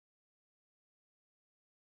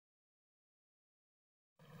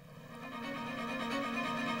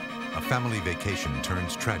family vacation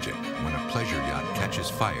turns tragic when a pleasure yacht catches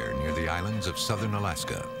fire near the islands of southern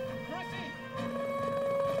Alaska.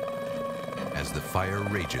 As the fire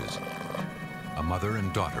rages, a mother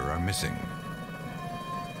and daughter are missing.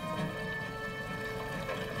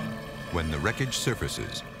 When the wreckage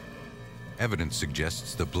surfaces, evidence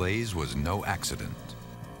suggests the blaze was no accident.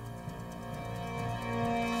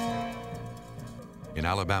 In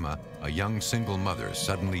Alabama, a young single mother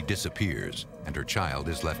suddenly disappears and her child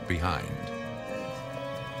is left behind.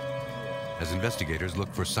 As investigators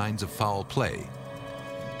look for signs of foul play,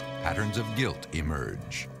 patterns of guilt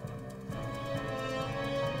emerge.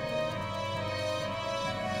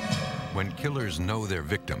 When killers know their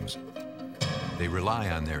victims, they rely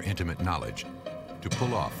on their intimate knowledge to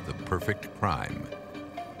pull off the perfect crime.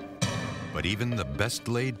 But even the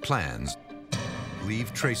best-laid plans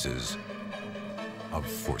leave traces of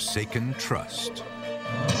forsaken trust.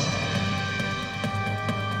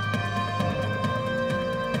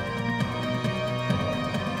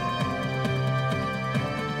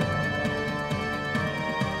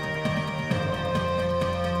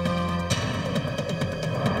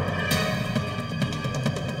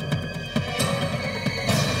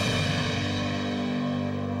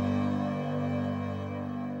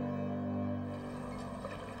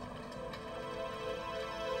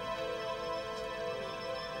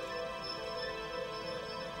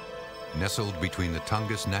 Nestled between the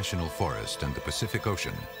Tongass National Forest and the Pacific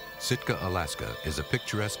Ocean, Sitka, Alaska is a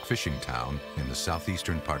picturesque fishing town in the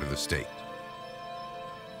southeastern part of the state.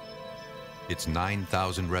 Its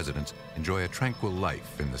 9,000 residents enjoy a tranquil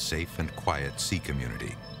life in the safe and quiet sea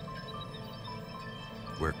community,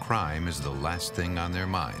 where crime is the last thing on their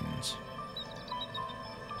minds.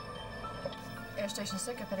 Air Station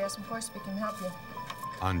Sitka, Pedestrian Force speaking, help you.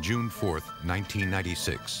 On June 4th,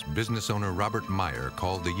 1996, business owner Robert Meyer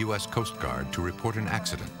called the U.S. Coast Guard to report an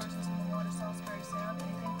accident.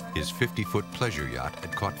 His 50-foot pleasure yacht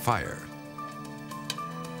had caught fire.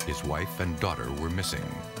 His wife and daughter were missing.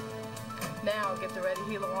 Now, get the Ready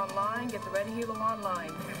Helo online, get the Ready Helo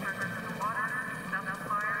online.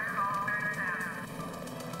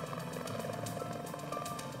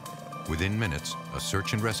 Within minutes, a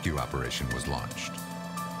search and rescue operation was launched.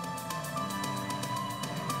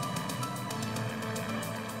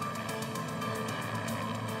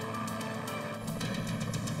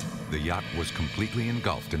 The yacht was completely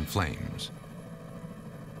engulfed in flames,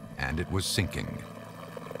 and it was sinking.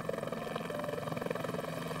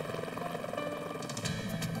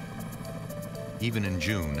 Even in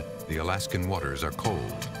June, the Alaskan waters are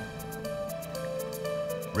cold.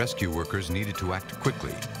 Rescue workers needed to act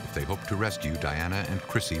quickly if they hoped to rescue Diana and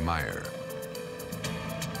Chrissy Meyer.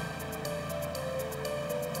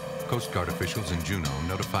 Coast Guard officials in Juneau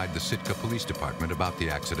notified the Sitka Police Department about the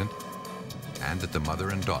accident and that the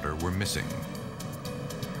mother and daughter were missing.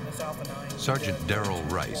 Sergeant Darrell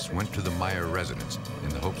Rice went to the Meyer residence in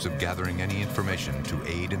the hopes of gathering any information to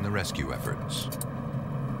aid in the rescue efforts.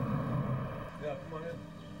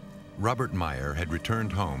 Robert Meyer had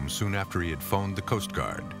returned home soon after he had phoned the Coast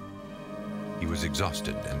Guard. He was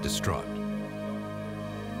exhausted and distraught.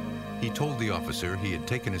 He told the officer he had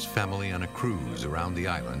taken his family on a cruise around the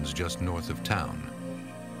islands just north of town.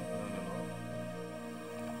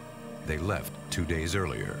 They left 2 days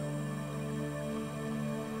earlier.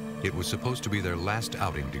 It was supposed to be their last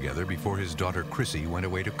outing together before his daughter Chrissy went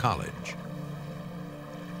away to college.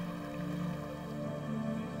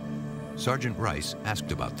 Sergeant Rice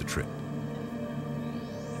asked about the trip.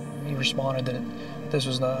 He responded that this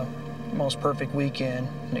was the most perfect weekend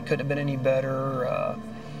and it couldn't have been any better.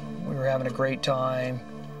 We were having a great time.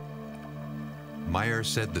 Meyer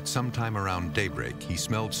said that sometime around daybreak he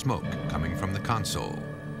smelled smoke coming from the console,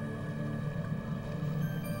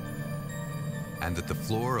 and that the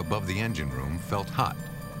floor above the engine room felt hot.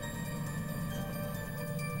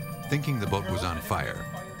 Thinking the boat was on fire,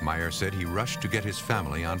 Meyer said he rushed to get his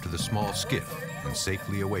family onto the small skiff and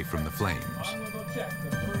safely away from the flames.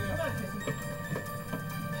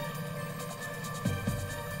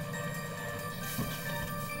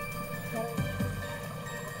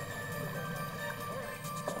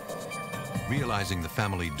 Realizing the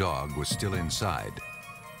family dog was still inside,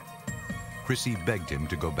 Chrissy begged him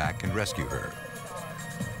to go back and rescue her.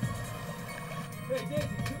 Hey, Daisy,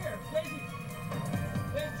 come here. Daisy!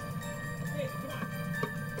 Daisy, come on.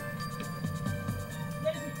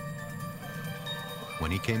 Daisy!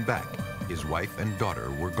 When he came back, his wife and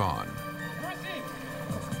daughter were gone. Chrissy!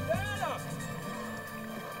 Diana!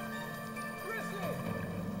 Chrissy!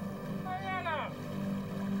 Diana!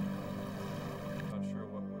 Not sure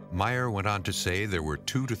what would have... Meyer went on to say there were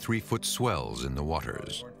 2 to 3 foot swells in the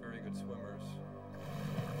waters. They weren't very good swimmers.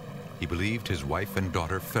 He believed his wife and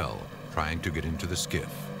daughter fell trying to get into the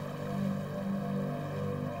skiff.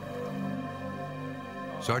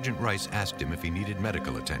 Sergeant Rice asked him if he needed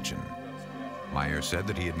medical attention. Meyer said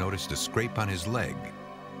that he had noticed a scrape on his leg.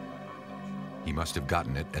 He must have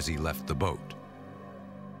gotten it as he left the boat.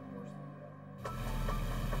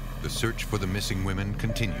 The search for the missing women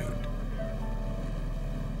continued.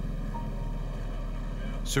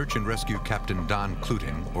 Search and Rescue Captain Don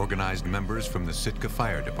Cluting organized members from the Sitka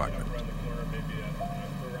Fire Department.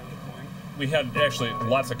 We had actually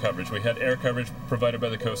lots of coverage. We had air coverage provided by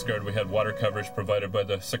the Coast Guard. We had water coverage provided by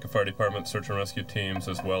the Sitka Fire Department search and rescue teams,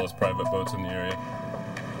 as well as private boats in the area.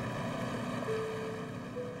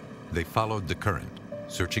 They followed the current,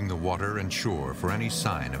 searching the water and shore for any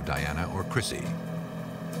sign of Diana or Chrissy.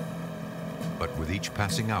 But with each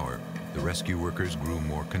passing hour, the rescue workers grew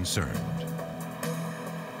more concerned.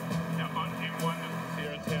 Now on team 1, this is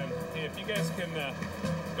Sierra 10. Hey, if you guys can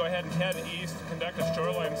go ahead and head east, conduct a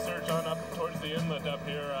shoreline search on up towards the inlet up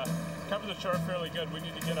here. Cover the shore fairly good. We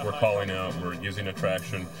need to get a We're calling out. We're using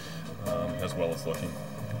attraction as well as looking.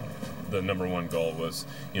 The number one goal was,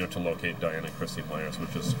 to locate Diana and Chrissy Myers,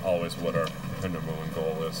 which is always what our number one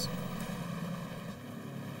goal is.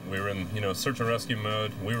 We were in, search and rescue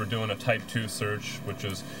mode. We were doing a type 2 search, which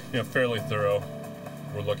is, fairly thorough.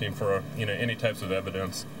 We're looking for, any types of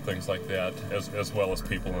evidence, things like that, as well as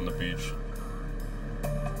people on the beach. Hey,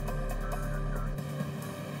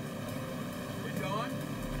 Don.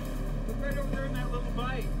 Look right over there in that little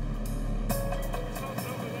bite. Something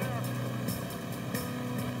over there.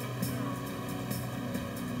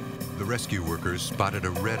 The rescue workers spotted a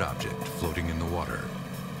red object floating in the water.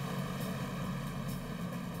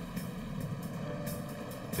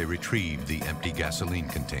 They retrieved the empty gasoline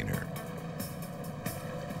container.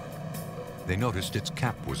 They noticed its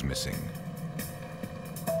cap was missing.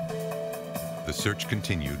 The search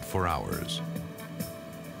continued for hours.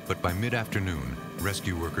 But by mid-afternoon,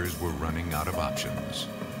 rescue workers were running out of options.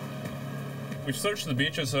 We've searched the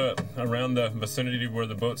beaches around the vicinity where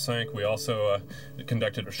the boat sank. We also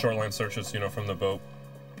conducted shoreline searches, from the boat.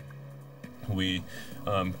 We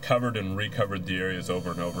covered and recovered the areas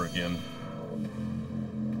over and over again.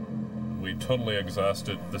 We totally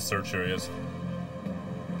exhausted the search areas.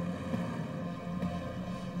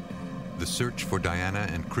 The search for Diana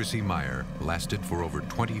and Chrissy Meyer lasted for over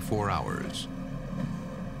 24 hours.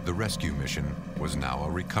 The rescue mission was now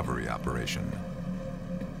a recovery operation.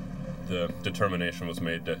 The determination was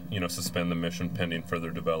made to, suspend the mission pending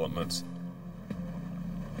further developments.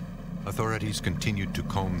 Authorities continued to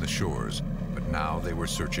comb the shores, but now they were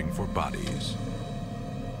searching for bodies.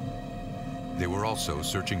 They were also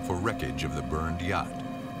searching for wreckage of the burned yacht,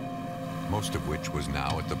 most of which was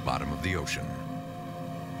now at the bottom of the ocean.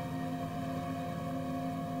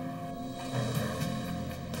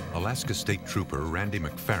 Alaska State Trooper Randy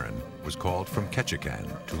McFerrin was called from Ketchikan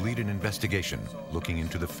to lead an investigation looking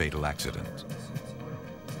into the fatal accident.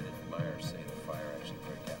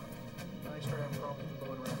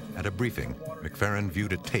 At a briefing, McFerrin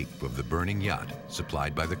viewed a tape of the burning yacht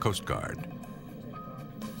supplied by the Coast Guard.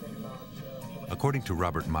 According to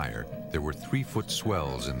Robert Meyer, there were 3-foot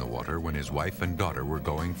swells in the water when his wife and daughter were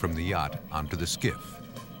going from the yacht onto the skiff.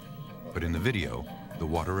 But in the video, the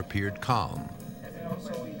water appeared calm.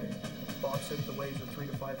 Bob said the waves are 3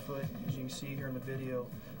 to 5 foot. As you can see here in the video,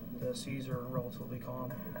 the seas are relatively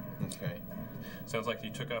calm. Okay. Sounds like he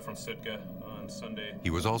took off from Sitka on Sunday. He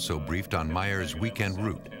was also briefed on Meyer's weekend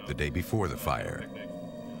route the day before the fire.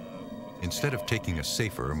 Instead of taking a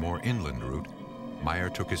safer, more inland route, Meyer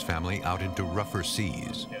took his family out into rougher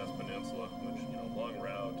seas. Peninsula, which, long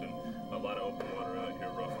route and a lot of open water out here,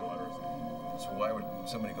 rough waters. So why would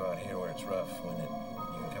somebody go out here where it's rough when you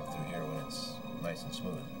can come through here when it's nice and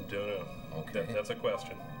smooth? Don't know. Okay. That's a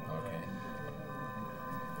question. Okay.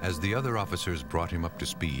 As the other officers brought him up to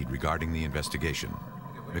speed regarding the investigation,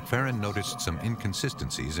 McFerrin noticed some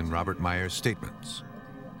inconsistencies in Robert Meyer's statements.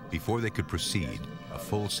 Before they could proceed, a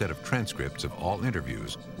full set of transcripts of all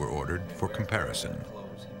interviews were ordered for comparison.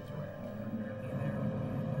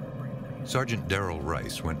 Sergeant Darrell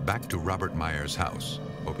Rice went back to Robert Meyer's house,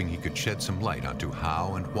 hoping he could shed some light onto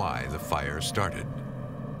how and why the fire started.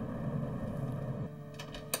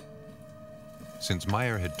 Since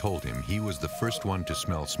Meyer had told him he was the first one to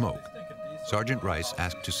smell smoke, Sergeant Rice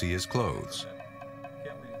asked to see his clothes.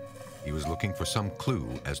 He was looking for some clue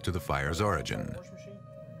as to the fire's origin.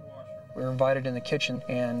 We were invited in the kitchen,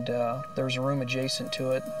 and there was a room adjacent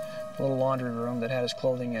to it, a little laundry room that had his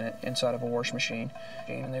clothing in it inside of a wash machine,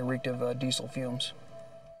 and they reeked of diesel fumes.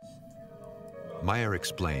 Meyer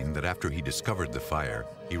explained that after he discovered the fire,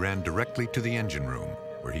 he ran directly to the engine room,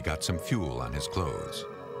 where he got some fuel on his clothes.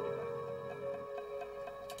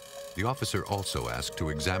 The officer also asked to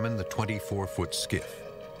examine the 24-foot skiff.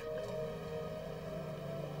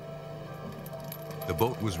 The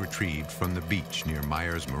boat was retrieved from the beach near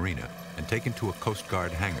Myers Marina and taken to a Coast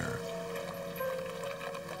Guard hangar.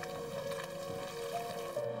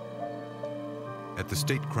 At the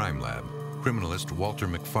State Crime Lab, criminalist Walter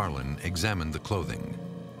McFarlane examined the clothing.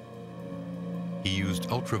 He used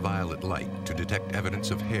ultraviolet light to detect evidence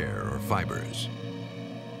of hair or fibers,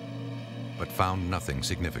 but found nothing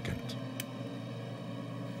significant.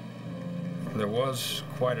 There was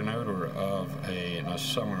quite an odor of an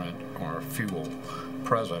accelerant or fuel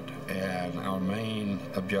present, and our main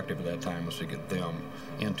objective at that time was to get them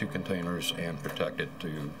into containers and protected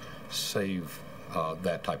to save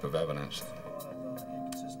that type of evidence.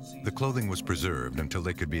 The clothing was preserved until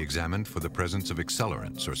they could be examined for the presence of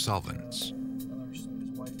accelerants or solvents.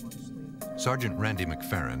 Sergeant Randy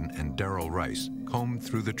McFerrin and Darrell Rice combed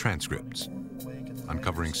through the transcripts,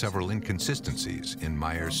 uncovering several inconsistencies in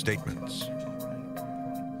Myers' statements.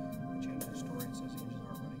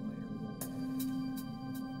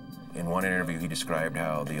 In one interview, he described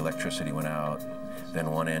how the electricity went out,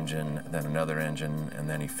 then one engine, then another engine, and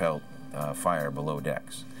then he felt fire below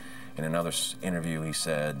decks. In another interview, he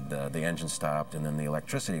said the engine stopped and then the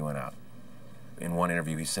electricity went out. In one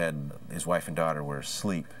interview, he said his wife and daughter were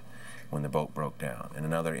asleep when the boat broke down. In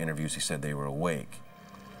another interviews, he said they were awake.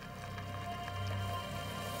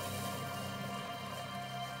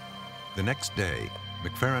 The next day,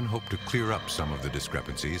 McFerrin hoped to clear up some of the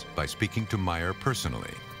discrepancies by speaking to Meyer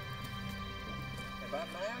personally.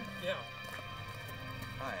 About Meyer? Yeah.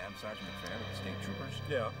 Hi, I'm Sergeant McFerrin with the State Troopers.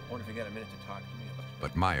 Yeah. I wonder if you got a minute to talk to me about...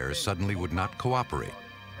 But Meyer suddenly would not cooperate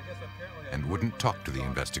and wouldn't talk to the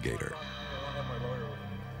investigator.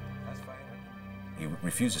 That's fine. He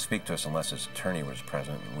refused to speak to us unless his attorney was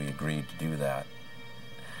present, and we agreed to do that.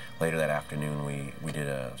 Later that afternoon, we did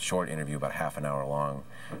a short interview, about half an hour long,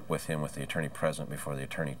 with him with the attorney present before the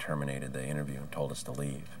attorney terminated the interview and told us to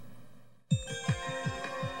leave.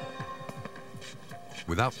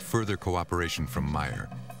 Without further cooperation from Meyer,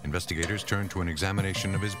 investigators turned to an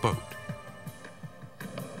examination of his boat.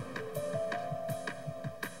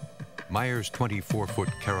 Meyer's 24-foot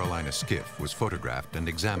Carolina skiff was photographed and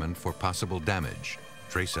examined for possible damage,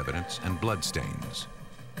 trace evidence, and blood stains.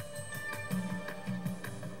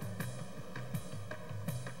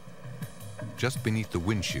 Just beneath the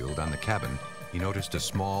windshield on the cabin, he noticed a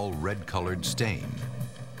small red-colored stain.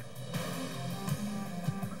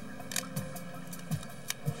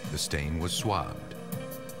 The stain was swabbed,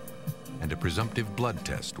 and a presumptive blood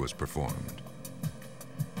test was performed.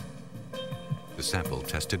 The sample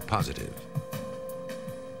tested positive.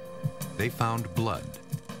 They found blood.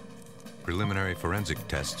 Preliminary forensic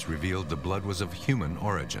tests revealed the blood was of human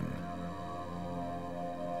origin.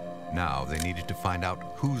 Now they needed to find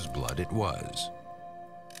out whose blood it was.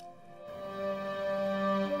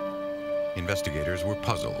 Investigators were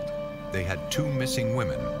puzzled. They had 2 missing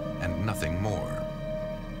women and nothing more.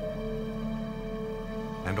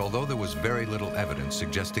 And although there was very little evidence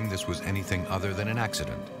suggesting this was anything other than an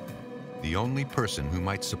accident, the only person who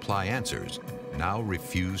might supply answers now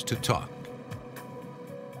refused to talk.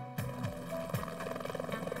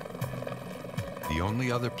 The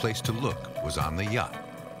only other place to look was on the yacht,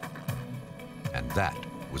 and that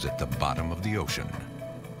was at the bottom of the ocean.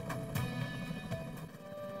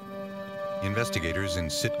 Investigators in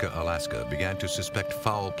Sitka, Alaska began to suspect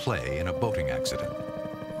foul play in a boating accident.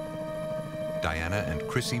 Diana and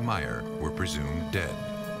Chrissy Meyer were presumed dead.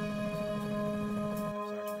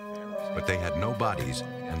 But they had no bodies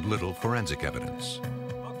and little forensic evidence.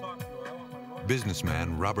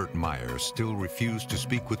 Businessman Robert Meyer still refused to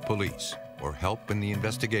speak with police or help in the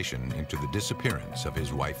investigation into the disappearance of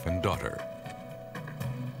his wife and daughter.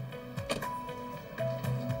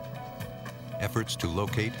 Efforts to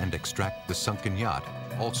locate and extract the sunken yacht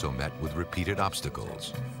also met with repeated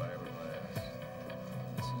obstacles.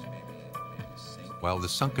 While the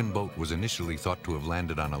sunken boat was initially thought to have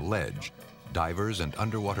landed on a ledge, divers and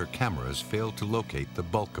underwater cameras failed to locate the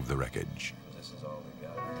bulk of the wreckage.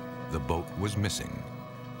 The boat was missing.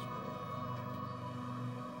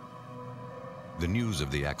 The news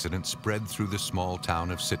of the accident spread through the small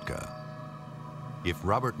town of Sitka. If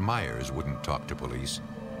Robert Myers wouldn't talk to police,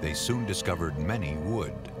 they soon discovered many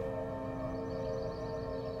would.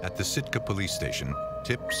 At the Sitka police station,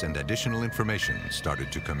 tips and additional information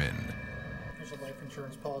started to come in. There's a life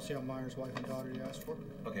insurance policy on Myers' wife and daughter you asked for.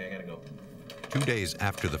 Okay, I gotta go. 2 days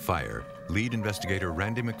after the fire, lead investigator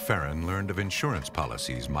Randy McFerrin learned of insurance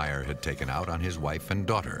policies Meyer had taken out on his wife and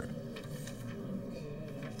daughter.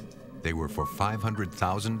 They were for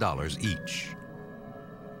 $500,000 each.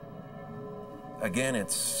 Again,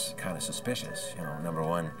 it's kind of suspicious. You know, number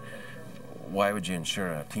one, why would you insure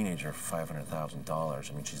a teenager for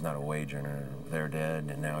 $500,000? I mean, she's not a wage earner. They're dead,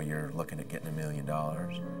 and now you're looking at getting $1 million.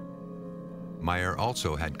 Meyer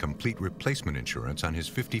also had complete replacement insurance on his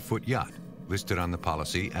 50-foot yacht, listed on the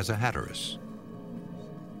policy as a Hatteras,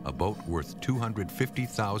 a boat worth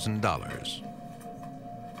 $250,000.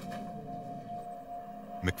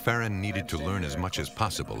 McFerrin needed to learn as much as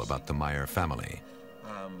possible about the Meyer family.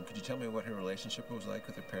 Could you tell me what her relationship was like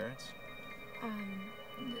with her parents?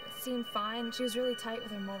 It seemed fine. She was really tight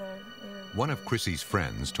with her mother. One of Chrissy's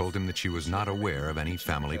friends told him that she was not aware of any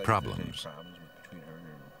family problems,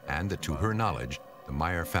 and that to her knowledge, the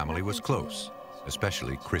Meyer family was close,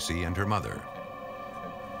 especially Chrissy and her mother.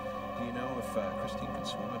 Do you know if Christine can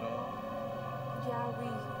swim at all? Yeah,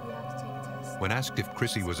 we have to take a test. When asked if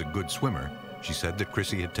Chrissy was a good swimmer, she said that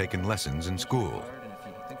Chrissy had taken lessons in school. And if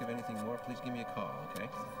you think of anything more, please give me a call, okay?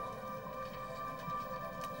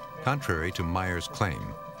 Contrary to Meyer's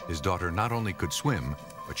claim, his daughter not only could swim,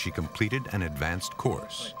 but she completed an advanced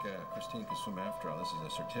course. Like Christine can swim after all. This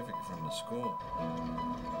is a certificate from the school.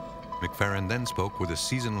 McFerrin then spoke with a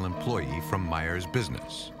seasonal employee from Meyer's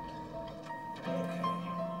business.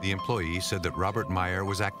 The employee said that Robert Meyer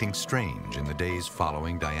was acting strange in the days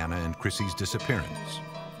following Diana and Chrissy's disappearance.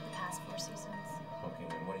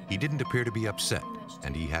 He didn't appear to be upset,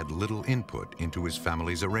 and he had little input into his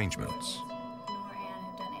family's arrangements.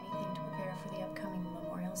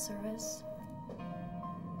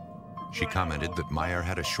 She commented that Meyer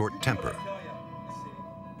had a short temper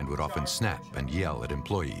and would often snap and yell at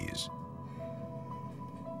employees.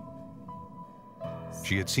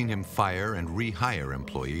 She had seen him fire and rehire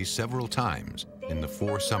employees several times in the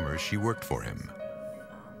 4 summers she worked for him.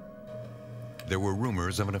 There were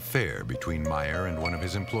rumors of an affair between Meyer and one of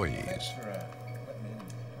his employees.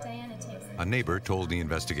 A neighbor told the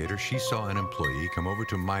investigator she saw an employee come over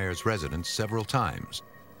to Meyer's residence several times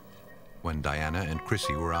when Diana and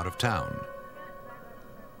Chrissy were out of town.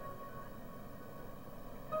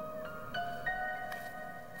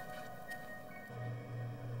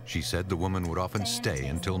 She said the woman would often stay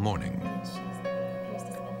until morning.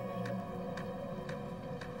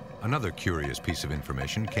 Another curious piece of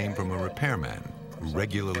information came from a repairman who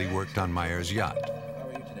regularly worked on Meyer's yacht. How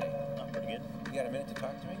are you today? I'm pretty good. You got a minute to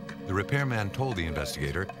talk to me? The repairman told the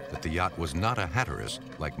investigator that the yacht was not a Hatteras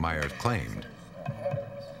like Myers claimed,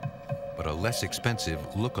 but a less expensive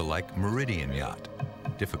look-alike Meridian yacht,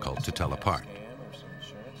 difficult to tell apart.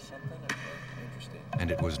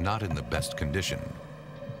 And it was not in the best condition.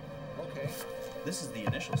 This is the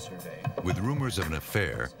initial survey. With rumors of an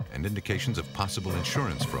affair and indications of possible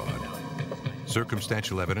insurance fraud,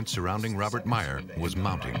 circumstantial evidence surrounding Robert Meyer was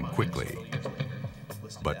mounting quickly.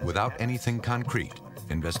 But without anything concrete,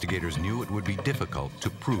 investigators knew it would be difficult to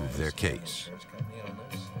prove their case.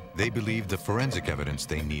 They believed the forensic evidence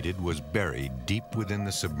they needed was buried deep within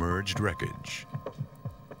the submerged wreckage.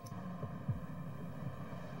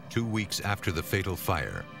 2 weeks after the fatal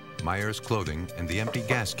fire, Meyer's clothing and the empty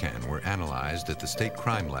gas can were analyzed at the State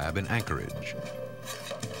Crime Lab in Anchorage.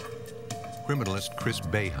 Criminalist Chris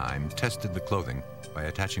Boeheim tested the clothing by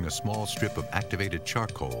attaching a small strip of activated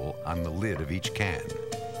charcoal on the lid of each can.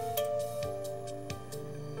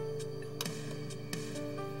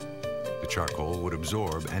 The charcoal would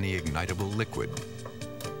absorb any ignitable liquid.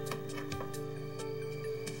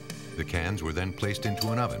 The cans were then placed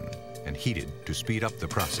into an oven and heated to speed up the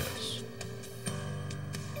process.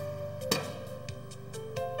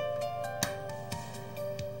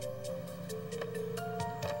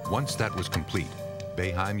 Once that was complete,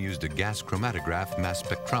 Boeheim used a gas chromatograph mass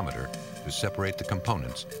spectrometer to separate the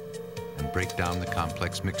components and break down the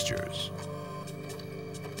complex mixtures.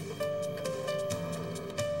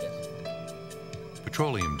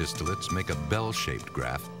 Petroleum distillates make a bell-shaped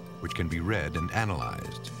graph which can be read and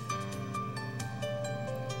analyzed.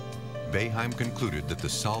 Boeheim concluded that the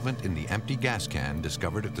solvent in the empty gas can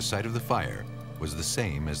discovered at the site of the fire was the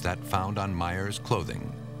same as that found on Meyer's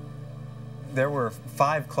clothing. There were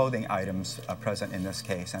 5 clothing items present in this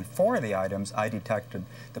case, and 4 of the items I detected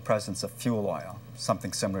the presence of fuel oil,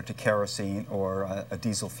 something similar to kerosene or a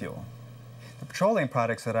diesel fuel. The petroleum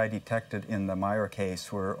products that I detected in the Meyer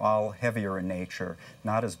case were all heavier in nature,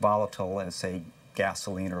 not as volatile as, say,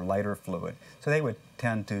 gasoline or lighter fluid, so they would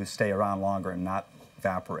tend to stay around longer and not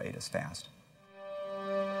evaporate as fast.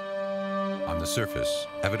 On the surface,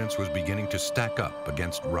 evidence was beginning to stack up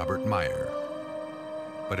against Robert Meyer.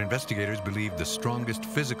 But investigators believed the strongest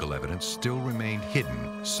physical evidence still remained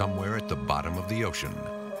hidden somewhere at the bottom of the ocean.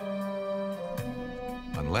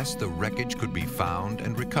 Unless the wreckage could be found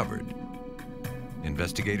and recovered,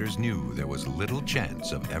 investigators knew there was little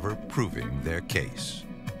chance of ever proving their case.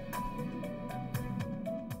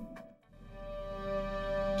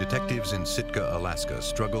 Detectives in Sitka, Alaska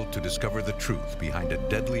struggled to discover the truth behind a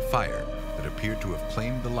deadly fire that appeared to have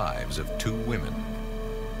claimed the lives of 2 women.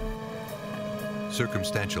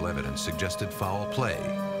 Circumstantial evidence suggested foul play,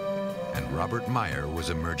 and Robert Meyer was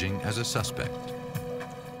emerging as a suspect.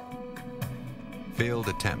 Failed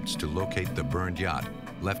attempts to locate the burned yacht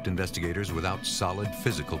left investigators without solid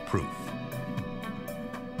physical proof.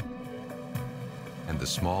 And the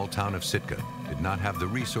small town of Sitka did not have the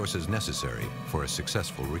resources necessary for a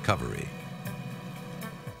successful recovery.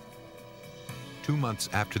 2 months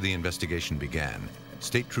after the investigation began,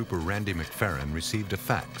 State Trooper Randy McFerrin received a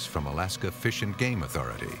fax from Alaska Fish and Game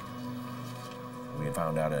Authority. We had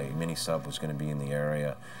found out a mini sub was going to be in the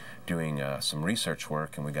area doing some research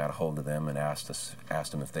work, and we got a hold of them and asked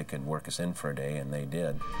them if they could work us in for a day, and they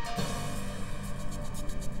did.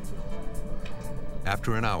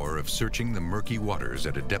 After an hour of searching the murky waters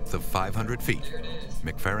at a depth of 500 feet,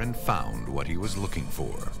 McFerrin found what he was looking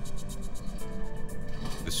for.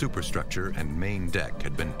 The superstructure and main deck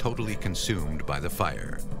had been totally consumed by the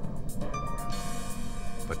fire.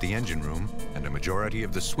 But the engine room and a majority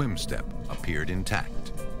of the swim step appeared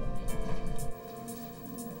intact.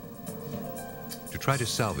 To try to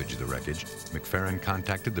salvage the wreckage, McFerrin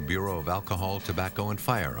contacted the Bureau of Alcohol, Tobacco, and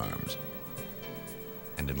Firearms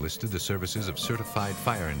and enlisted the services of certified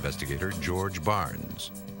fire investigator George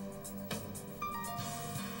Barnes.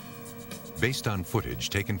 Based on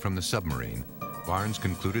footage taken from the submarine, Barnes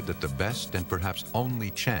concluded that the best and perhaps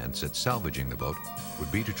only chance at salvaging the boat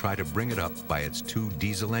would be to try to bring it up by its 2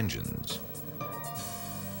 diesel engines.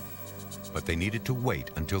 But they needed to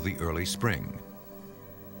wait until the early spring.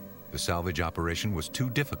 The salvage operation was too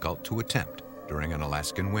difficult to attempt during an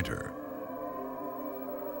Alaskan winter.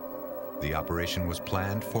 The operation was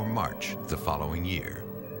planned for March the following year.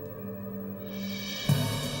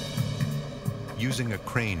 Using a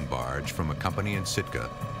crane barge from a company in Sitka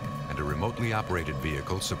and a remotely operated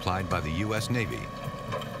vehicle supplied by the U.S. Navy,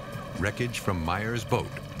 wreckage from Meyer's boat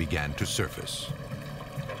began to surface.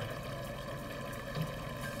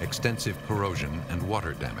 Extensive corrosion and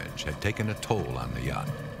water damage had taken a toll on the yacht.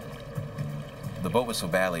 The boat was so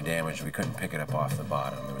badly damaged we couldn't pick it up off the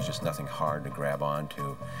bottom. There was just nothing hard to grab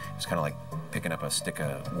onto. It's kind of like picking up a stick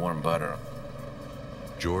of warm butter.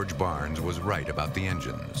 George Barnes was right about the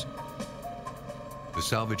engines. The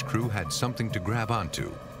salvage crew had something to grab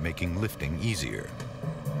onto, making lifting easier.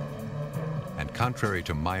 And contrary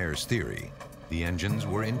to Meyer's theory, the engines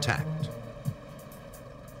were intact.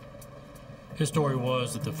 His story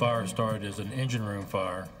was that the fire started as an engine room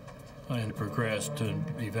fire and progressed to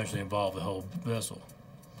eventually involve the whole vessel.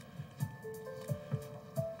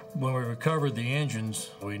 When we recovered the engines,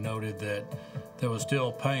 we noted that there was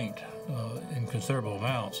still paint in considerable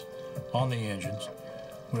amounts on the engines.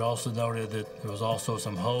 We also noted that there was also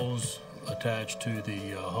some hose attached to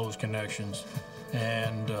the hose connections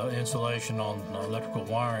and insulation on electrical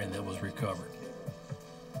wiring that was recovered.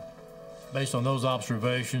 Based on those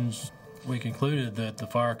observations, we concluded that the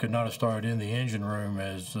fire could not have started in the engine room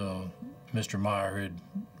as Mr. Meyer had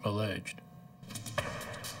alleged.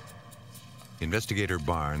 Investigator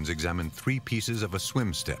Barnes examined 3 pieces of a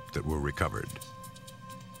swim step that were recovered.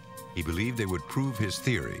 He believed they would prove his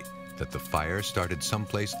theory that the fire started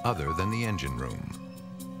someplace other than the engine room.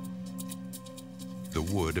 The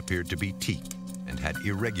wood appeared to be teak and had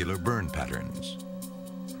irregular burn patterns.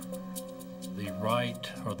 The right,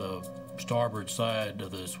 or the starboard side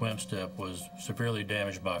of the swim step, was severely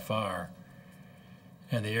damaged by fire,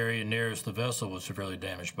 and the area nearest the vessel was severely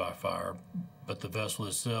damaged by fire, but the vessel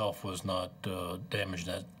itself was not damaged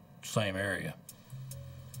in that same area.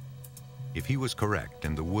 If he was correct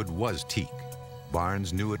and the wood was teak,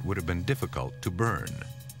 Barnes knew it would have been difficult to burn.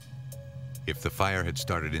 If the fire had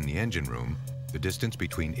started in the engine room, the distance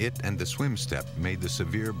between it and the swim step made the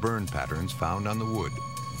severe burn patterns found on the wood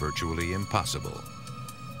virtually impossible.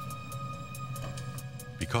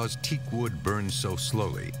 Because teak wood burns so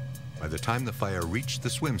slowly, by the time the fire reached the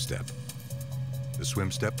swim step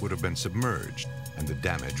would have been submerged and the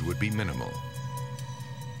damage would be minimal.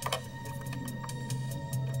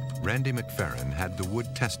 Randy McFerrin had the wood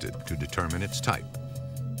tested to determine its type.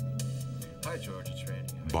 Hi, George, it's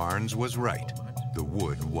Randy. Barnes was right. The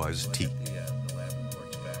wood was teak.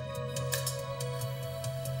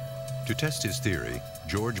 To test his theory,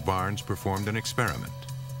 George Barnes performed an experiment.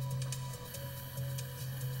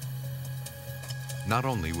 Not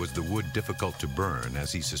only was the wood difficult to burn,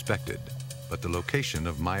 as he suspected, but the location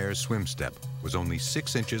of Meyer's swim step was only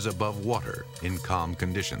 6 inches above water in calm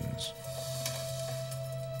conditions.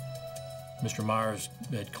 Mr. Myers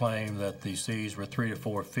had claimed that the seas were 3 to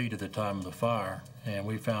 4 feet at the time of the fire, and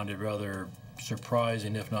we found it rather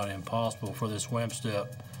surprising, if not impossible, for this swim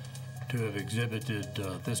step to have exhibited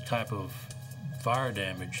this type of fire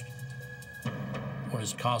damage when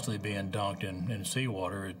it's constantly being dunked in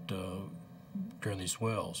seawater during these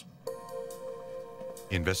swells.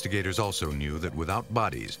 Investigators also knew that without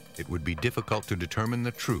bodies, it would be difficult to determine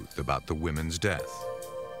the truth about the women's death.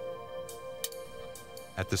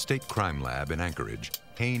 At the State Crime Lab in Anchorage,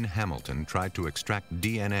 Hayne Hamilton tried to extract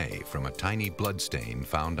DNA from a tiny blood stain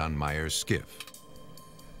found on Meyer's skiff.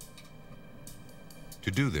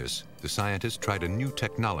 To do this, the scientists tried a new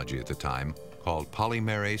technology at the time called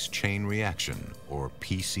polymerase chain reaction, or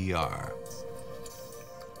PCR.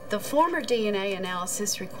 The former DNA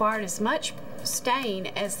analysis required as much stain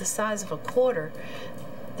as the size of a quarter.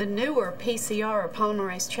 The newer PCR, or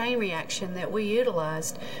polymerase chain reaction, that we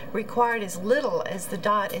utilized required as little as the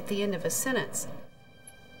dot at the end of a sentence.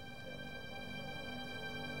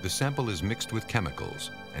 The sample is mixed with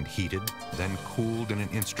chemicals and heated, then cooled in an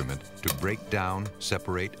instrument to break down,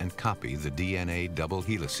 separate, and copy the DNA double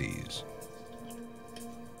helices.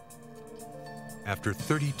 After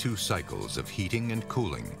 32 cycles of heating and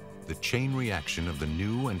cooling, the chain reaction of the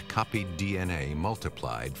new and copied DNA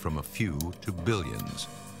multiplied from a few to billions,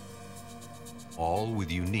 all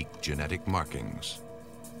with unique genetic markings.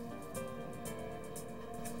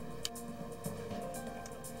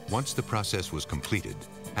 Once the process was completed,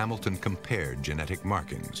 Hamilton compared genetic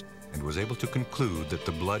markings and was able to conclude that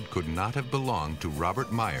the blood could not have belonged to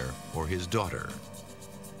Robert Meyer or his daughter.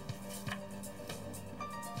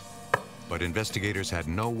 But investigators had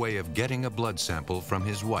no way of getting a blood sample from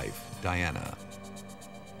his wife, Diana.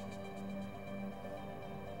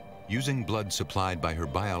 Using blood supplied by her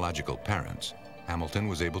biological parents, Hamilton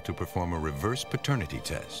was able to perform a reverse paternity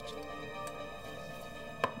test.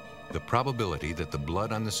 The probability that the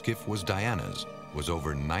blood on the skiff was Diana's was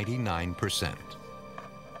over 99%.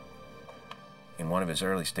 In one of his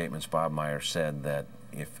early statements, Bob Meyer said that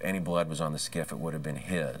if any blood was on the skiff, it would have been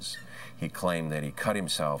his. He claimed that he cut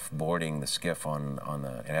himself boarding the skiff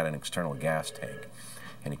it had an external gas tank,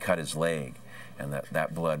 and he cut his leg, and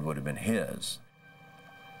that blood would have been his.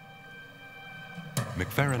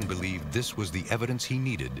 McFerrin believed this was the evidence he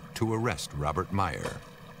needed to arrest Robert Meyer.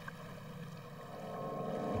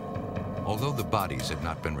 Although the bodies had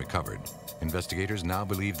not been recovered, investigators now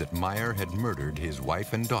believe that Meyer had murdered his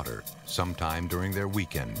wife and daughter sometime during their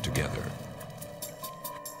weekend together.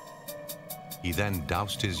 He then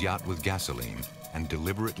doused his yacht with gasoline and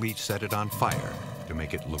deliberately set it on fire to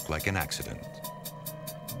make it look like an accident.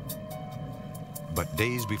 But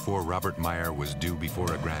days before Robert Meyer was due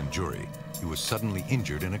before a grand jury, he was suddenly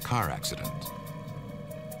injured in a car accident.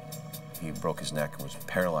 He broke his neck and was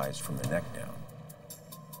paralyzed from the neck down.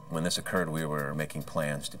 When this occurred, we were making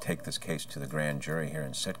plans to take this case to the grand jury here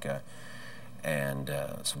in Sitka, and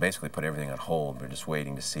so basically put everything on hold. We're just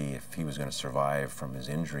waiting to see if he was going to survive from his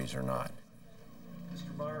injuries or not.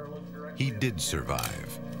 He did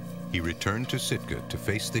survive. He returned to Sitka to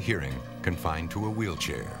face the hearing, confined to a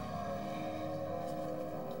wheelchair.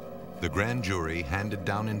 The grand jury handed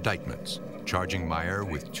down indictments, charging Meyer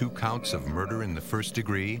with 2 counts of murder in the first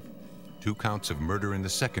degree, 2 counts of murder in the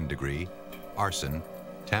second degree, arson,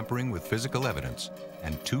 tampering with physical evidence,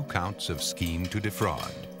 and 2 counts of scheme to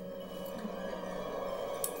defraud.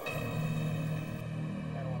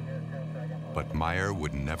 But Meyer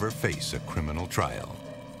would never face a criminal trial.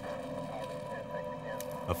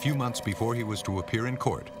 A few months before he was to appear in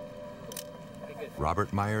court,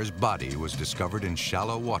 Robert Meyer's body was discovered in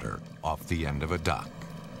shallow water off the end of a dock.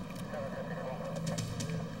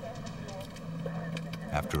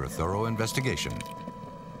 After a thorough investigation,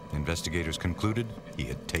 investigators concluded he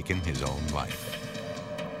had taken his own life.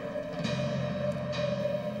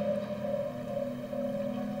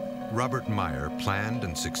 Robert Meyer planned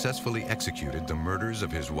and successfully executed the murders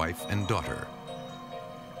of his wife and daughter.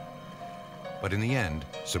 But in the end,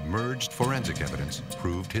 submerged forensic evidence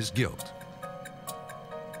proved his guilt.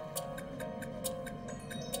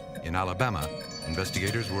 In Alabama,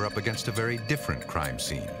 investigators were up against a very different crime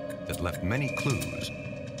scene that left many clues,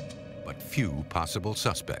 but few possible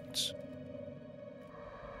suspects.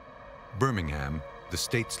 Birmingham, the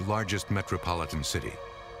state's largest metropolitan city,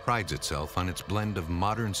 prides itself on its blend of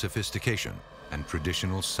modern sophistication and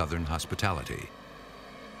traditional Southern hospitality.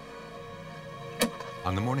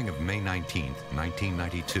 On the morning of May 19,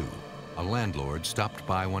 1992, a landlord stopped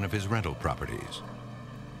by one of his rental properties.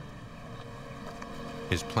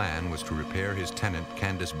 His plan was to repair his tenant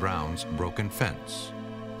Candace Brown's broken fence.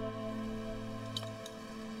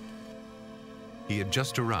 He had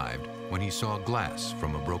just arrived when he saw glass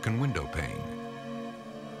from a broken window pane.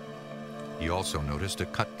 He also noticed a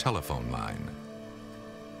cut telephone line.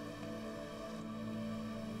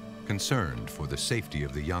 Concerned for the safety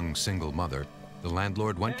of the young single mother, the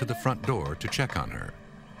landlord went to the front door to check on her.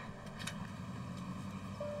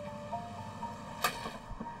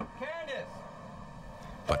 Candace!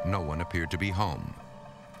 But no one appeared to be home.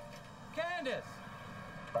 Candace!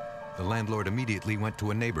 The landlord immediately went to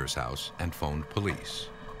a neighbor's house and phoned police.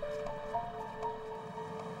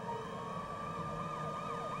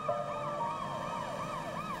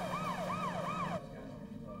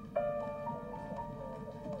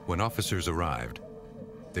 When officers arrived,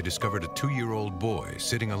 they discovered a 2-year-old boy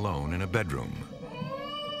sitting alone in a bedroom.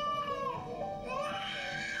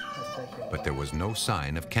 But there was no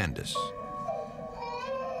sign of Candace.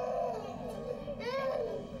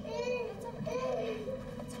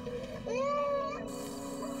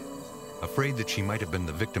 Afraid that she might have been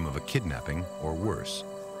the victim of a kidnapping or worse,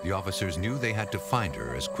 the officers knew they had to find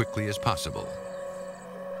her as quickly as possible.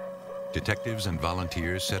 Detectives and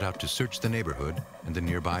volunteers set out to search the neighborhood and the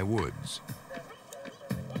nearby woods.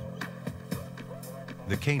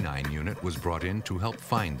 The K-9 unit was brought in to help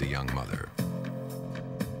find the young mother.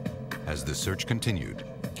 As the search continued,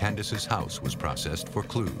 Candace's house was processed for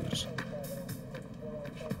clues.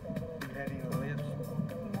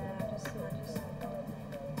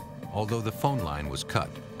 Although the phone line was cut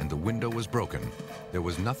and the window was broken, there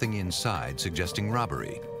was nothing inside suggesting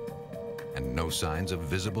robbery, and no signs of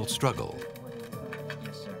visible struggle.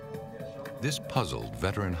 This puzzled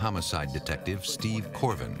veteran homicide detective Steve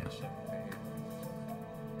Corvin.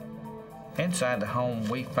 Inside the home,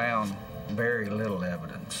 we found very little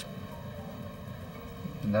evidence.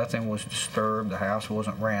 Nothing was disturbed, the house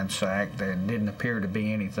wasn't ransacked, there didn't appear to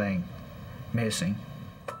be anything missing.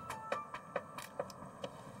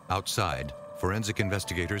 Outside, forensic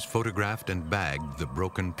investigators photographed and bagged the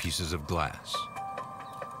broken pieces of glass.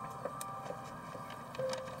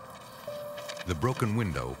 The broken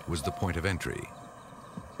window was the point of entry.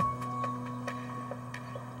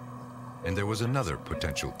 And there was another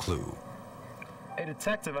potential clue. Hey,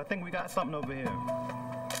 detective, I think we got something over here.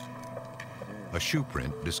 A shoe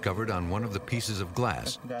print discovered on one of the pieces of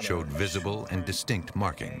glass showed visible and distinct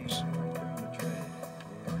markings.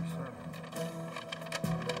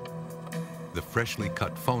 The freshly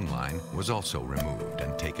cut phone line was also removed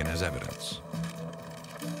and taken as evidence.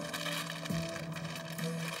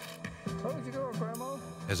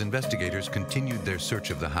 As investigators continued their search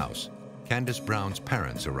of the house, Candace Brown's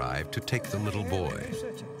parents arrived to take the little boy.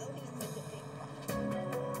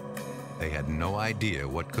 They had no idea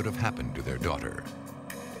what could have happened to their daughter.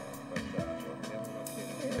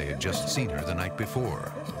 They had just seen her the night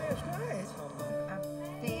before.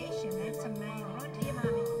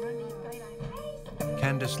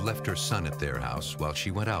 Candace left her son at their house while she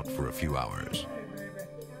went out for a few hours.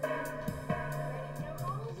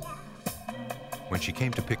 When she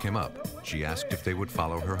came to pick him up, she asked if they would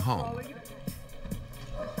follow her home.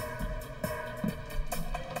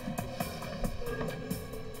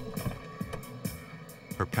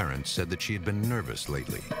 Her parents said that she had been nervous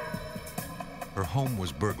lately. Her home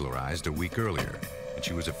was burglarized a week earlier, and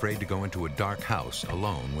she was afraid to go into a dark house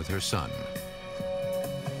alone with her son.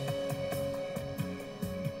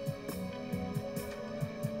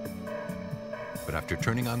 But after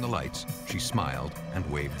turning on the lights, she smiled and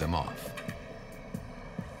waved them off.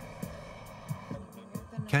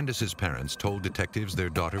 Candace's parents told detectives their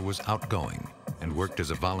daughter was outgoing and worked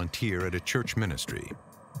as a volunteer at a church ministry.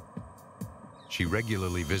 She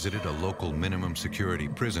regularly visited a local minimum security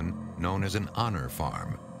prison known as an honor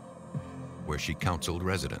farm, where she counseled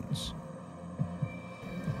residents.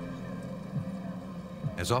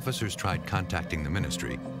 As officers tried contacting the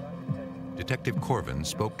ministry, Detective Corvin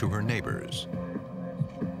spoke to her neighbors.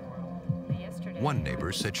 One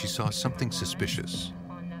neighbor said she saw something suspicious.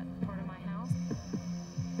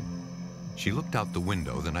 She looked out the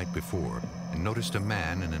window the night before and noticed a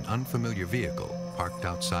man in an unfamiliar vehicle parked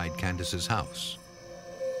outside Candace's house.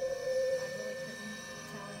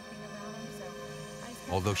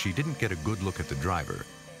 Although she didn't get a good look at the driver,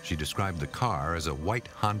 she described the car as a white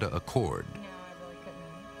Honda Accord.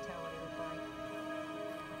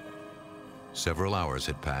 Several hours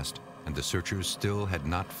had passed, and the searchers still had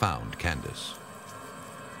not found Candace.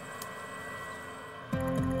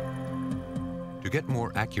 To get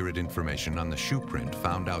more accurate information on the shoe print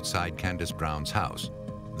found outside Candace Brown's house,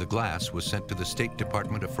 the glass was sent to the State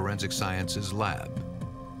Department of Forensic Sciences lab.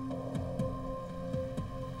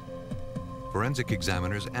 Forensic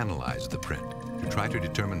examiners analyzed the print to try to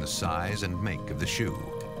determine the size and make of the shoe.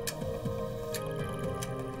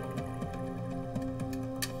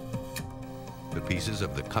 The pieces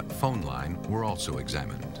of the cut phone line were also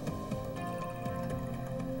examined.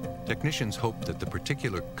 Technicians hoped that the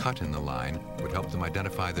particular cut in the line would help them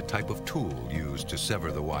identify the type of tool used to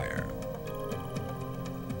sever the wire.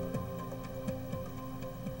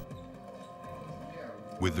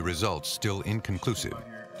 With the results still inconclusive,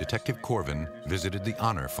 Detective Corvin visited the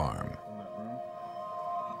Honor Farm.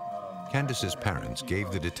 Candace's parents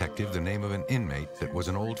gave the detective the name of an inmate that was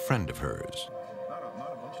an old friend of hers.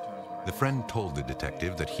 The friend told the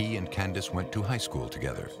detective that he and Candace went to high school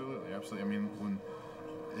together. Absolutely, absolutely. I mean,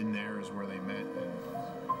 in there is where they met.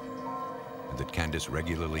 And that Candace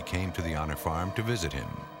regularly came to the Honor Farm to visit him.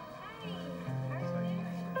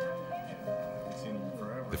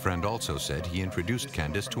 The friend also said he introduced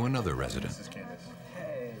Candace to another resident.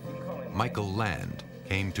 Michael Land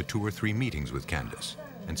came to 2 or 3 meetings with Candace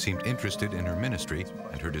and seemed interested in her ministry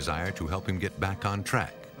and her desire to help him get back on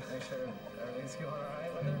track.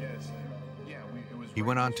 He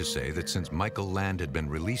went on to say that since Michael Land had been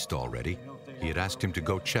released already, he had asked him to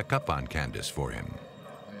go check up on Candace for him.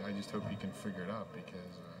 I just hope you can figure it out because...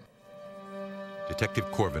 Detective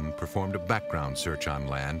Corvin performed a background search on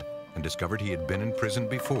Land and discovered he had been in prison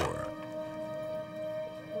before.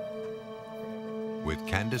 With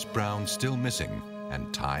Candace Brown still missing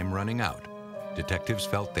and time running out, detectives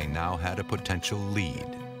felt they now had a potential lead.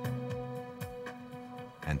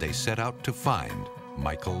 And they set out to find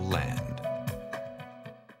Michael Land.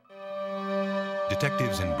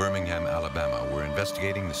 Detectives in Birmingham, Alabama were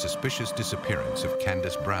investigating the suspicious disappearance of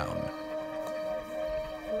Candace Brown.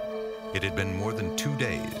 It had been more than 2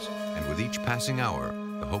 days, and with each passing hour,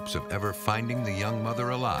 the hopes of ever finding the young mother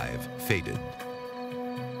alive faded.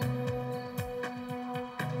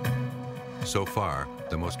 So far,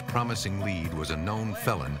 the most promising lead was a known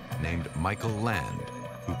felon named Michael Land,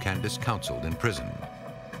 who Candace counseled in prison.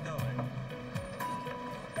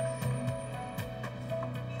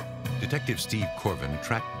 Detective Steve Corvin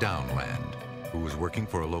tracked down Land, who was working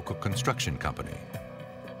for a local construction company.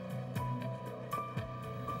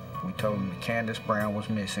 We told him that Candace Brown was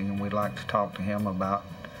missing and we'd like to talk to him about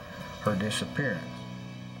her disappearance.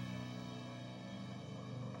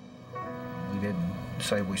 We didn't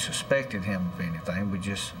say we suspected him of anything, we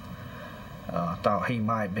just thought he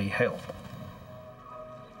might be help.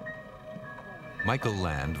 Michael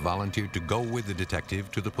Land volunteered to go with the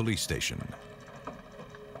detective to the police station.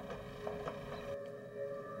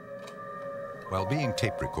 While being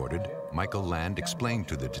tape recorded, Michael Land explained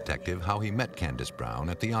to the detective how he met Candace Brown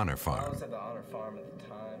at the Honor Farm. I was at the Honor Farm at the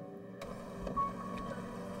time.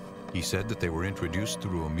 He said that they were introduced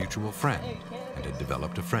through a mutual friend and had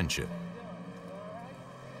developed a friendship.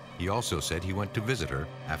 He also said he went to visit her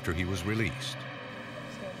after he was released.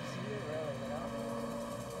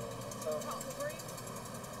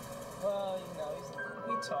 Well, you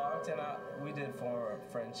know, we talked and we did form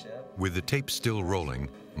a friendship. With the tape still rolling,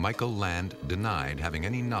 Michael Land denied having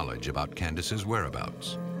any knowledge about Candace's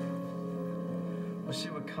whereabouts. Well, she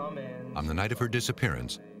would come in. On the night of her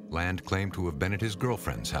disappearance, Land claimed to have been at his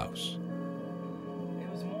girlfriend's house. It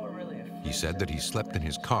was more really He said that he slept in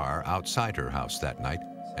his car outside her house that night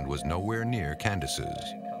and was nowhere near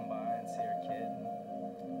Candace's.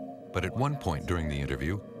 But at one point during the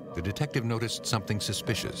interview, the detective noticed something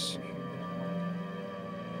suspicious.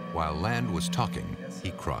 While Land was talking,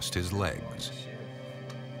 he crossed his legs.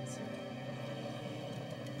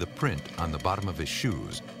 The print on the bottom of his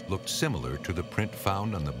shoes looked similar to the print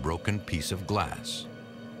found on the broken piece of glass.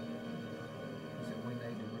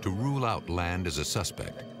 To rule out Land as a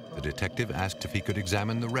suspect, the detective asked if he could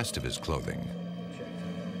examine the rest of his clothing.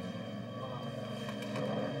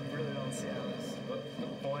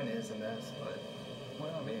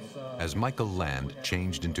 As Michael Land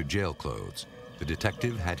changed into jail clothes, the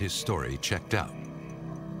detective had his story checked out.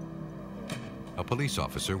 A police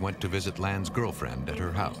officer went to visit Land's girlfriend at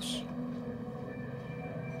her house.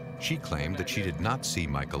 She claimed that she did not see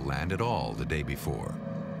Michael Land at all the day before,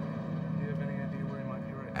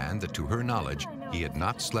 and that to her knowledge, he had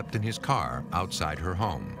not slept in his car outside her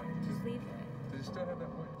home.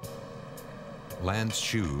 Land's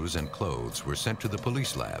shoes and clothes were sent to the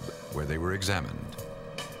police lab, where they were examined.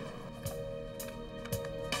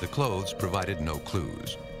 The clothes provided no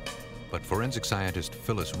clues, but forensic scientist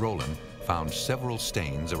Phyllis Rowland found several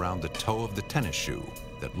stains around the toe of the tennis shoe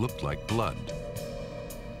that looked like blood.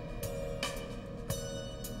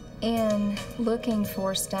 In looking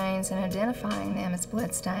for stains and identifying them as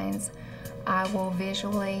blood stains, I will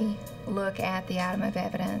visually look at the item of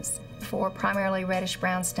evidence for primarily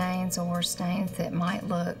reddish-brown stains or stains that might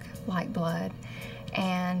look like blood,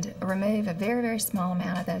 and remove a very, very small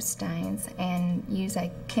amount of those stains and use a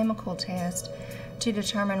chemical test to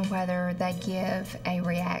determine whether they give a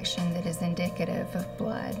reaction that is indicative of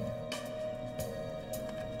blood.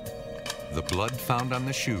 The blood found on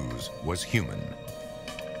the shoes was human.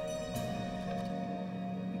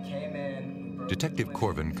 Detective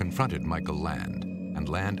Corvin confronted Michael Land, and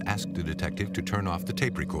Land asked the detective to turn off the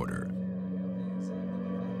tape recorder.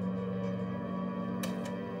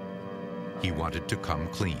 He wanted to come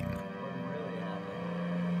clean.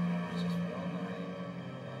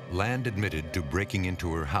 Land admitted to breaking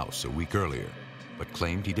into her house a week earlier, but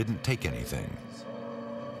claimed he didn't take anything.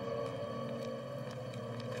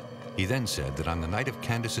 He then said that on the night of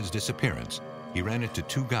Candace's disappearance, he ran into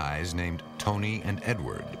two guys named Tony and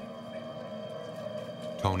Edward.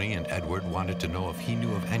 Tony and Edward wanted to know if he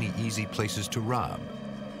knew of any easy places to rob,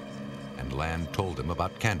 and Land told him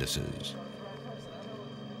about Candace's.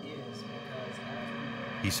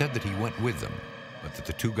 He said that he went with them, but that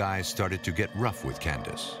the two guys started to get rough with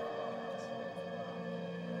Candace.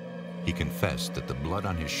 He confessed that the blood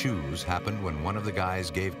on his shoes happened when one of the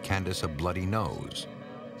guys gave Candace a bloody nose.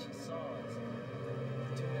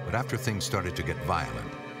 But after things started to get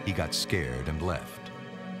violent, he got scared and left.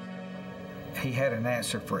 He had an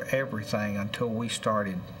answer for everything until we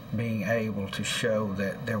started being able to show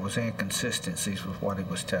that there was inconsistencies with what he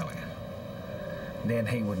was telling us. Then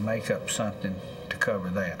he would make up something to cover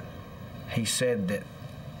that. He said that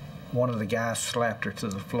one of the guys slapped her to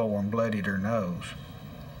the floor and bloodied her nose.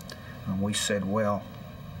 And we said, well,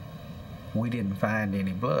 we didn't find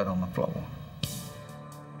any blood on the floor.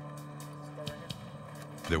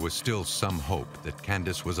 There was still some hope that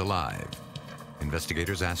Candace was alive.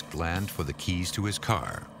 Investigators asked Land for the keys to his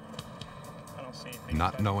car.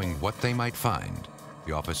 Not knowing what they might find,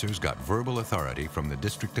 the officers got verbal authority from the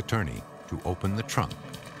district attorney to open the trunk.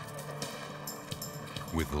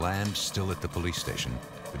 With Land still at the police station,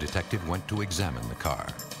 the detective went to examine the car.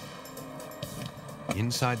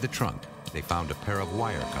 Inside the trunk, they found a pair of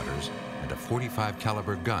wire cutters and a .45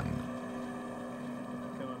 caliber gun.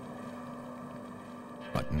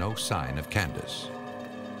 But no sign of Candace.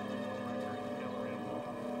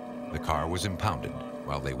 The car was impounded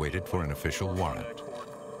while they waited for an official warrant.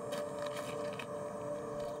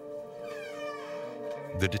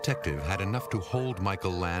 The detective had enough to hold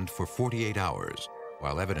Michael Land for 48 hours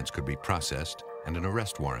while evidence could be processed and an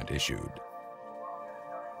arrest warrant issued.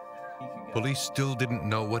 Police still didn't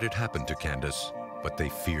know what had happened to Candace, but they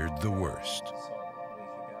feared the worst.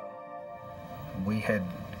 We had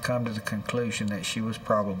come to the conclusion that she was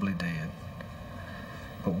probably dead,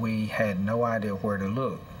 but we had no idea where to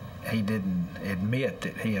look. He didn't admit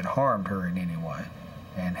that he had harmed her in any way,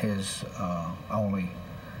 and his only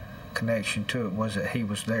connection to it was that he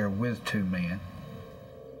was there with two men.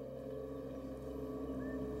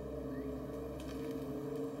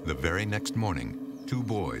 The very next morning, two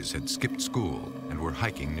boys had skipped school and were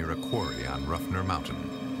hiking near a quarry on Ruffner Mountain.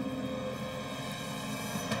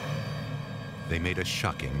 They made a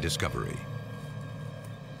shocking discovery.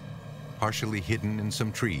 Partially hidden in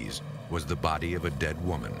some trees was the body of a dead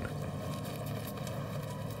woman.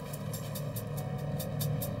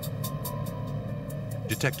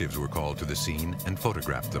 Detectives were called to the scene and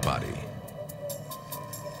photographed the body.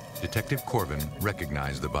 Detective Corvin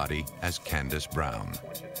recognized the body as Candace Brown.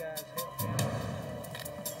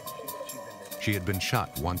 She had been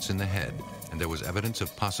shot once in the head, and there was evidence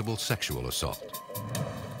of possible sexual assault.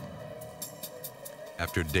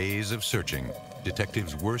 After days of searching,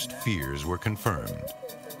 detectives' worst fears were confirmed.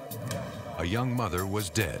 A young mother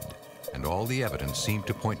was dead, and all the evidence seemed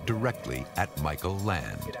to point directly at Michael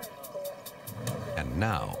Land. And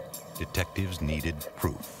now, detectives needed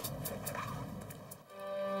proof.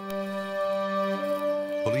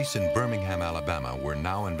 Police in Birmingham, Alabama were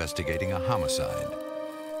now investigating a homicide.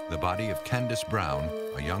 The body of Candace Brown,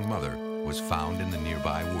 a young mother, was found in the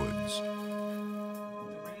nearby woods.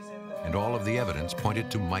 And all of the evidence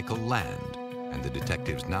pointed to Michael Land, and the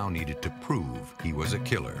detectives now needed to prove he was a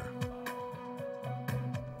killer.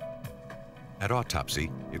 At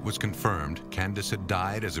autopsy, it was confirmed Candace had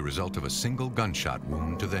died as a result of a single gunshot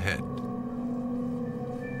wound to the head.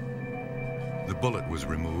 The bullet was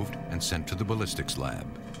removed and sent to the ballistics lab.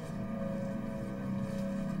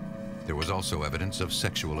 There was also evidence of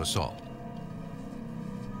sexual assault.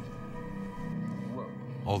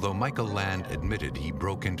 Although Michael Land admitted he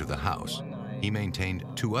broke into the house, he maintained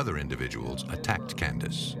two other individuals attacked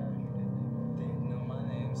Candace.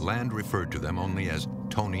 Land referred to them only as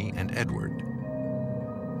Tony and Edward.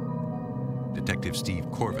 Detective Steve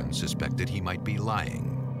Corvin suspected he might be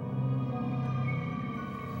lying.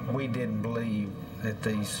 We didn't believe that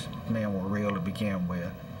these men were real to begin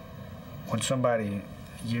with. When somebody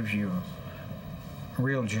gives you a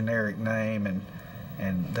real generic name and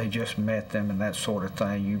and they just met them and that sort of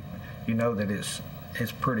thing, you know that it's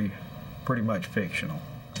pretty much fictional.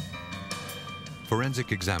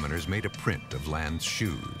 Forensic examiners made a print of Land's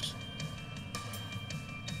shoes.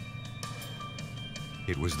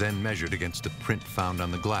 It was then measured against the print found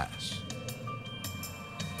on the glass.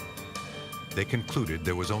 They concluded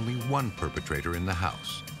there was only one perpetrator in the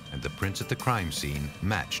house, and the prints at the crime scene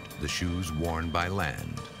matched the shoes worn by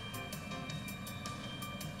Land.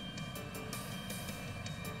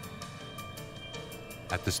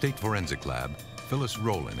 At the State Forensic Lab, Phyllis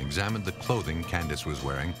Rowland examined the clothing Candace was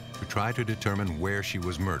wearing to try to determine where she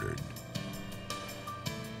was murdered.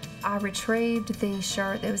 I retrieved the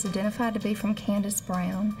shirt that was identified to be from Candace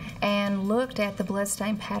Brown and looked at the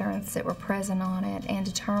bloodstain patterns that were present on it and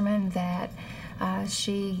determined that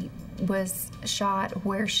she was shot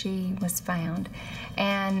where she was found.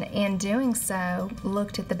 And in doing so,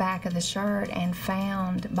 looked at the back of the shirt and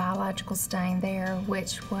found biological stain there,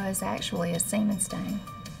 which was actually a semen stain.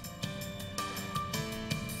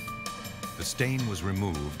 The stain was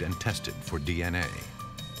removed and tested for DNA.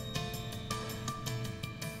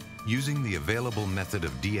 Using the available method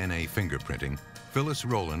of DNA fingerprinting, Phyllis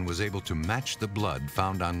Rowland was able to match the blood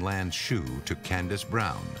found on Land's shoe to Candace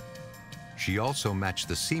Brown. She also matched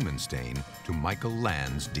the semen stain to Michael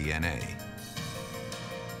Land's DNA.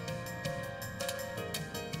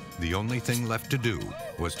 The only thing left to do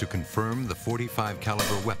was to confirm the .45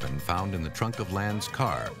 caliber weapon found in the trunk of Land's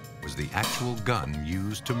car was the actual gun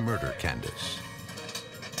used to murder Candace.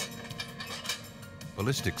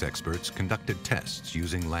 Ballistics experts conducted tests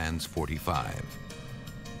using Land's .45.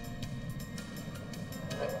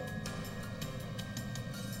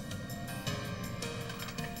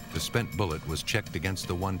 The spent bullet was checked against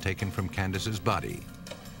the one taken from Candace's body.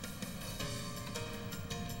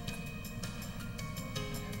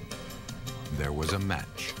 There was a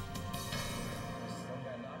match.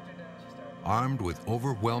 Armed with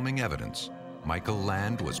overwhelming evidence, Michael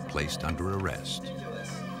Land was placed under arrest.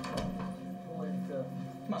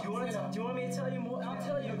 Do you want me to tell you more? I'll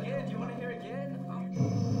tell you again. Do you want to hear again?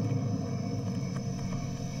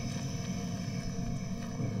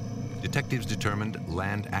 Detectives determined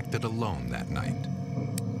Land acted alone that night.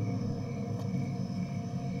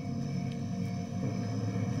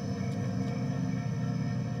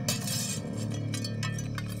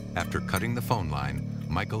 After cutting the phone line,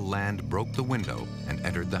 Michael Land broke the window and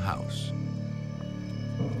entered the house.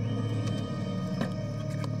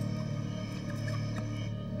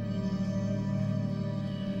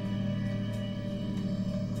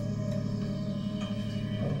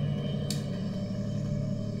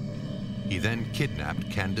 He then kidnapped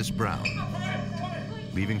Candace Brown,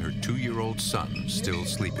 leaving her 2-year-old son still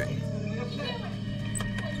sleeping.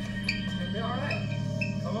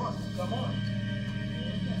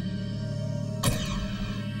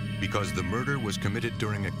 Because the murder was committed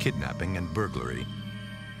during a kidnapping and burglary,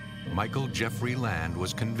 Michael Jeffrey Land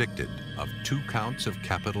was convicted of 2 counts of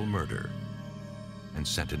capital murder and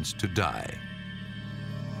sentenced to die.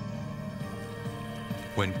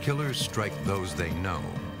 When killers strike those they know,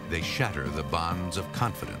 they shatter the bonds of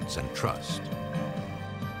confidence and trust.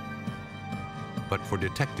 But for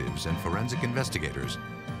detectives and forensic investigators,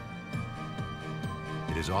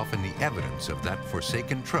 it is often the evidence of that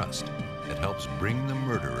forsaken trust that helps bring the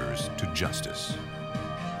murderers to justice.